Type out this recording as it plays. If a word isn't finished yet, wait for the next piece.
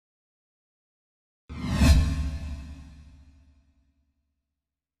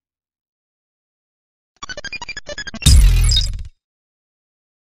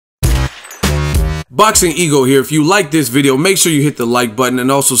Boxing Ego here. If you like this video, make sure you hit the like button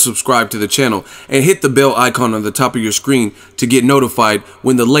and also subscribe to the channel and hit the bell icon on the top of your screen to get notified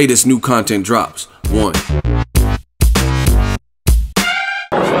when the latest new content drops. Fuck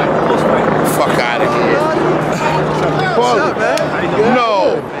out of here. Paulie.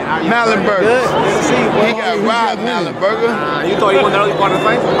 No. Malignaggi. He got robbed, Malignaggi. You thought he won the early part of the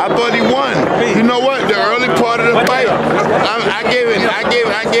fight? I thought he won. You know what? The early part of the fight, I gave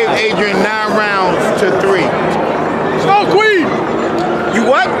Adrian 9 rounds to 3. Snow Queen! You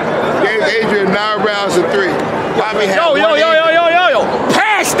what? Gave Adrian 9 rounds to 3. Yo.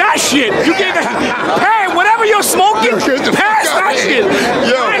 Pass that shit. You gave that. Hey, whatever you're smoking, pass that shit.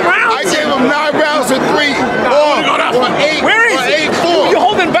 Yo, 9 rounds? I gave him 9 rounds to 3. Where is it? 8-4. You're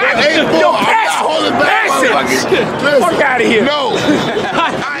holding back. 8-4. Yo, pass it. Fuck out of here. No.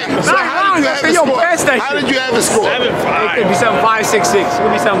 Yo, pass that shit. How did you have a score? 7-5. It could be 7-5, 6-6. It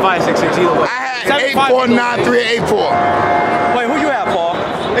could be 7-5, 6-6 either way. I had 8-4, 9-3, 8-4. Wait, who you have, Paul?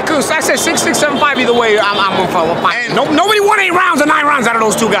 I said 6-6, 7-5 either way. I'm on fine. Nobody won 8 rounds or 9 rounds out of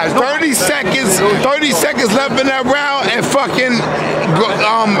those 2 guys. 30 seconds left in that round, and fucking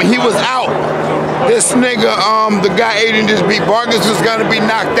he was out. This nigga, the guy Adrian just beat, Vargas was gonna be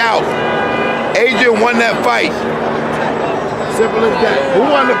knocked out. Adrian won that fight. Simple as that. Who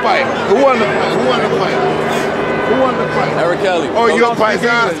won the fight? Who won the fight? Eric Kelly. Oh, you're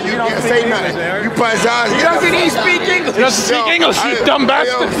Paisans. You can't say nothing. You Paisans. Doesn't he speak English? He doesn't speak English, you dumb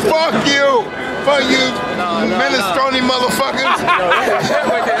bastard. Fuck you. Fuck you, minestrone motherfuckers.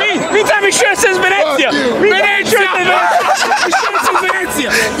 Me tell me shirt says Venezia. Venezia.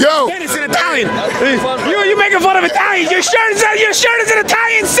 Yo. And it's in Italian. You making fun of Italians. Your shirt is an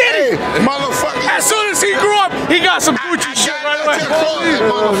Italian city. Hey, motherfucker. As soon as he grew up, he got some Gucci shit right away.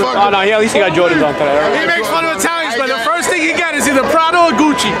 Oh no, at least he got Jordans on today. He makes fun of Italians, but the first thing he got is either Prado or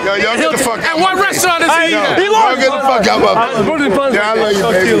Gucci. Yo, y'all get the fuck out. And what restaurant is he in? He lost. Get the fuck out my face. Yeah, I love you,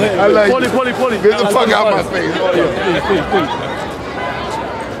 baby. I love you. Paulie. Get the fuck out my face.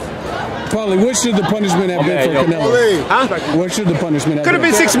 Paulie, what should the punishment have been for Canelo? Huh? What should the punishment have been? Could have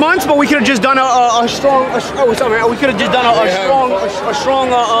been 6 months, but we could have just done a strong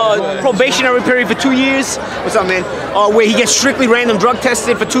probationary period for 2 years. What's up, man? Where he gets strictly random drug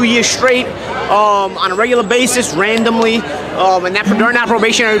tested for 2 years straight, on a regular basis, randomly. And during that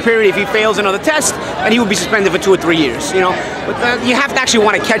probationary period, if he fails another test, then he will be suspended for 2 or 3 years. You know, but you have to actually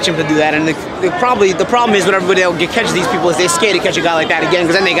want to catch him to do that. And the problem is when everybody else catches these people is they're scared to catch a guy like that again,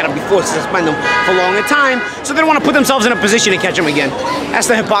 because then they got to be forced to suspend them for a longer time. So they don't want to put themselves in a position to catch him again. That's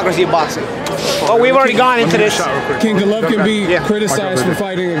the hypocrisy of boxing. Well, we've already gone into this. Can Golovkin be criticized for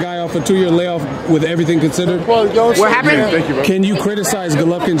fighting a guy off a 2-year layoff with everything considered? What happened? Can you criticize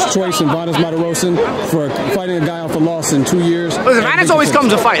Golovkin's choice and Vanes Martirosyan for fighting a guy off a loss in 2 years? Listen, Vanes always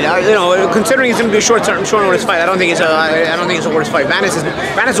comes to fight. You know, considering it's going to be a short notice fight, I don't think it's a worse fight. Vanes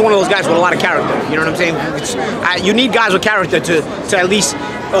is one of those guys with a lot of character. You know what I'm saying? You need guys with character to at least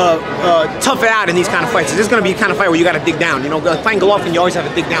tough it out in these kind of fights. This is going to be a kind of fight where you got to dig down. You know, playing Golovkin, you always have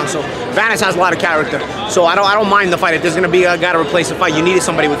to dig down. So Vanes has a lot of character. So I don't mind the fight. If there's going to be a guy to replace the fight, you needed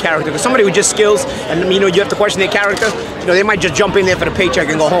somebody with character. Because somebody with just skills, and you know, you have to question their character. You know, they might just jump in there for the paycheck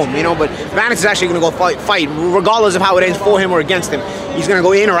and go home. You know, but Vanes is actually going to go fight, regardless of how it ends for him or against him. He's going to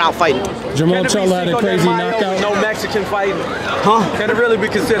go in or out fighting. Jermell Charlo had a crazy knockout. No Mexican fighting. Huh? Can it really be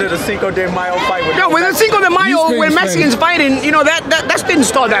considered a Cinco de Mayo fight? No, with the Cinco de Mayo, when Mexicans fighting, you know, that didn't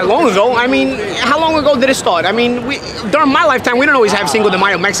start that long ago. I mean, how long ago did it start? I mean, during my lifetime, we don't always have Cinco de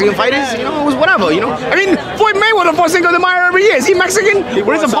Mayo Mexican fighters. You know, it was whatever, you know. I mean, Floyd Mayweather fought Cinco de Mayo every year. Is he Mexican?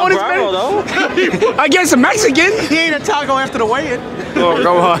 What his opponents been? Against a Mexican? He ain't a taco after the weigh-in. Oh,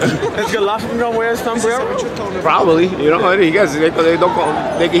 go on. Is Golovkin gonna wear a sombrero? Probably. You know, he gets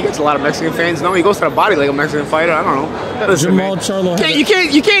a lot of Mexican fans. No, he goes to the body like a Mexican fighter. I don't know. Listen, Jermell Charlo.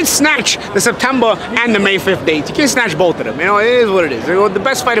 You can't snatch the September and the May 5th dates. You can't snatch both of them. You know, it is what it is. The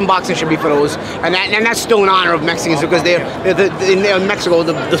best fight in boxing should be for those, and that's still in honor of Mexicans, because in Mexico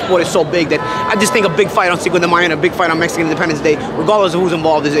the sport is so big that I just think a big fight on Cinco de Mayo and a big fight on Mexican Independence Day, regardless of who's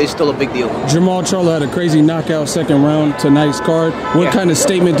involved, is still a big deal. Jermell Charlo had a crazy knockout second round tonight's card. What kind of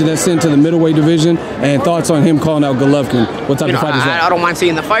statement did that send to the middleweight division, and thoughts on him calling out Golovkin? What type of fight is that? I don't mind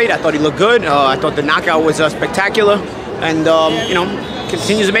seeing the fight. I thought he looked good. I thought the knockout was spectacular, and you know,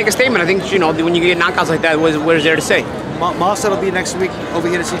 continues to make a statement. I think, you know, when you get knockouts like that, what is there to say? Mal said I'll be next week over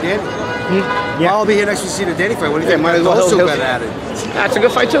here to see Danny. Yeah, I'll be here next week to see the Danny fight. What do you think? Might as well. At it. That's a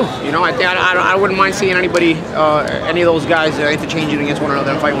good fight too. You know, I wouldn't mind seeing anybody, any of those guys interchanging against one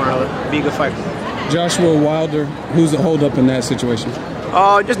another and fight one another. It'd be a good fight. Joshua Wilder, who's the holdup in that situation?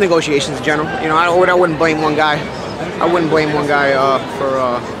 Just negotiations in general. You know, I wouldn't blame one guy. I wouldn't blame one guy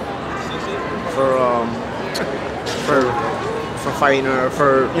for fighting or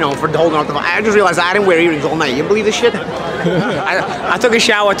for holding on to the fight. I just realized I didn't wear earrings all night. You believe this shit? I took a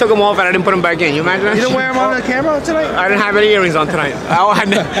shower, I took them off, and I didn't put them back in. You imagine that? You didn't wear them on the camera tonight? I didn't have any earrings on tonight.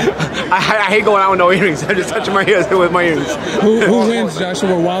 I hate going out with no earrings. I just touch my ears with my earrings. Who wins,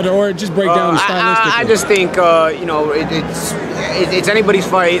 Joshua Wilder, or just break down stylistically? I just think it's anybody's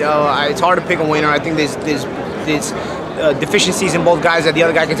fight. It's hard to pick a winner. I think there's deficiencies in both guys that the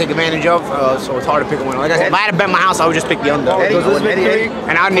other guy can take advantage of, so it's hard to pick a winner. Like I said, if I had to bet my house, I would just pick the underdog.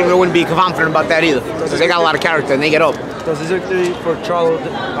 And I wouldn't be confident about that either, because they got a lot of character and they get up. Does this victory for Charlo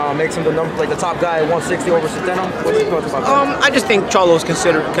makes him the top guy at 160 over Centeno? What's your thoughts about that? I just think Charlo's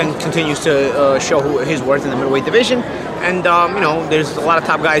continues to show his worth in the middleweight division. And, there's a lot of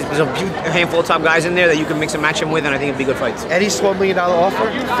top guys. There's a handful of top guys in there that you can mix and match him with, and I think it'd be good fights. Eddie's $12 million offer,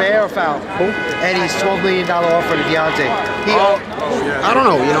 fair or foul? Who? Eddie's $12 million offer to Deontay. I don't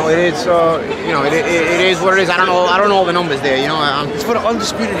know. It is what it is. I don't know all the numbers there. It's for the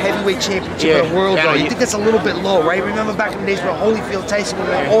undisputed heavyweight championship of the world, though. You think that's a little bit low, right? Remember back in the days when Holyfield, Tyson,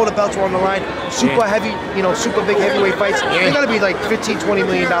 when all the belts were on the line, super heavy, super big heavyweight fights. They got to be like $15, $20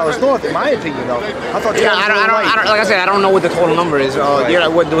 million north, in my opinion, though. I thought. Yeah, like I said, I don't know what the total number is.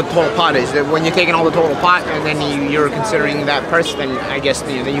 What the total pot is. When you're taking all the total pot and then you're considering that person, then I guess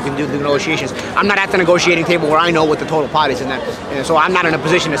then you can do the negotiations. I'm not at the negotiating table where I know what the total pot is in that. So I'm not in a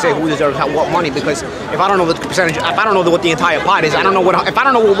position to say who deserves what money, because if I don't know the percentage, if I don't know what the entire pot is, if I don't know what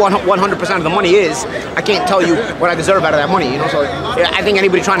 100% of the money is, I can't tell you what I deserve out of that money. So I think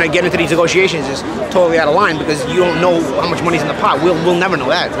anybody trying to get into these negotiations is totally out of line, because you don't know how much money's in the pot. We'll never know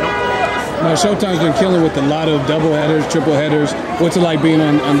that. Now, Showtime's been killing with a lot of double headers, triple headers. What's it like being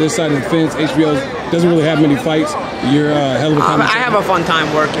on this side of the fence? HBO doesn't really have many fights. You're a hell of a commentator. I have a fun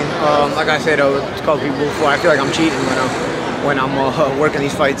time working. Like I said, it's called people before. I feel like I'm cheating when I'm working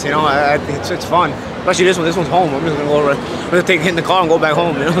these fights. I think it's fun. Especially this one. This one's home. I'm just gonna go over. I'm gonna hit in the car and go back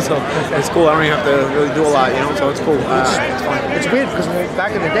home. So it's cool. I don't even have to really do a lot. So it's cool. It's fun. It's weird because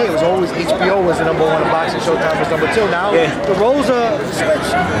back in the day, it was always HBO was the #1 in boxing, Showtime was #2. Now the roles are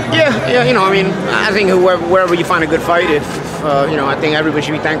switched. Yeah. I think wherever you find a good fight, I think everybody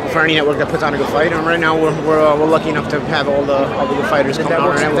should be thankful for any network that puts on a good fight. And right now we're lucky enough to have all the good fighters coming on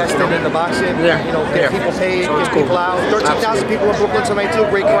our network. Invested in the boxing. Get people paid, so get people out. 13,000 people in Brooklyn tonight too.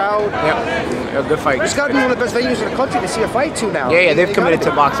 Great crowd. Yeah, a good fight. It's got to be one of the best venues in the country to see a fight too now. Yeah, they've committed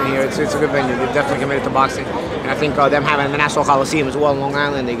to boxing here. It's a good venue. They've definitely committed to boxing, and I think them having the Nassau Coliseum as well in Long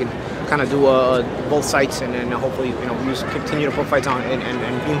Island, they can kind of do both sites, and then hopefully continue to put fights on and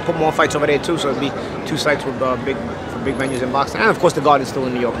even put more fights over there too. So it'll be 2 sites with big venues in boxing, and of course the Garden's still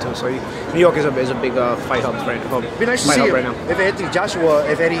in New York too. So New York is a big fight hub right now. It'd be nice to see him. Right now. If Anthony Joshua,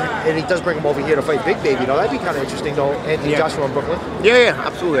 if Eddie does bring him over here to fight Big Baby, that'd be kind of interesting though. Anthony Joshua in Brooklyn. Yeah,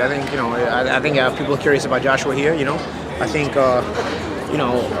 absolutely. I think I think people are curious about Joshua here. I think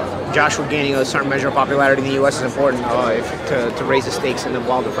Joshua gaining a certain measure of popularity in the U.S. is important to raise the stakes in the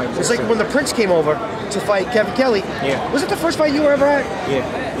Wilder fight. It's like when the Prince came over to fight Kevin Kelly. Yeah. Was it the first fight you were ever at? Yeah.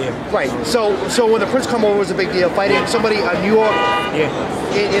 Right. So when the Prince come over, it was a big deal. Fighting somebody in New York.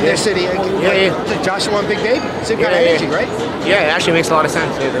 In their city. Joshua and Big Baby. Same kind of energy, right? Yeah, it actually makes a lot of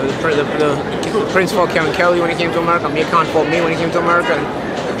sense. The Prince fought Kevin Kelly when he came to America. Amir Khan fought me when he came to America.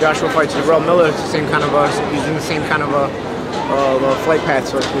 And Joshua fights Jermell Miller. It's the same kind of using the same kind of flight path,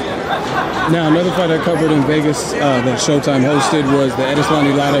 so to speak. Now, another fight I covered in Vegas that Showtime hosted was the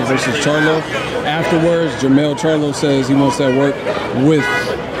Edislani Lara versus Charlo. Afterwards, Jermell Charlo says he wants that work with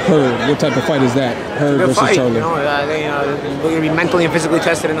Hurd. What type of fight is that? Hurd versus Charlo. We're going to be mentally and physically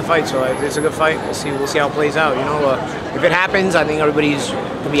tested in the fight, so it's a good fight. We'll see how it plays out. If it happens, I think everybody's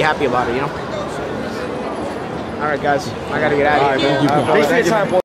going to be happy about it. All right, guys, I got to get out of here. Thanks for your time, Paulie.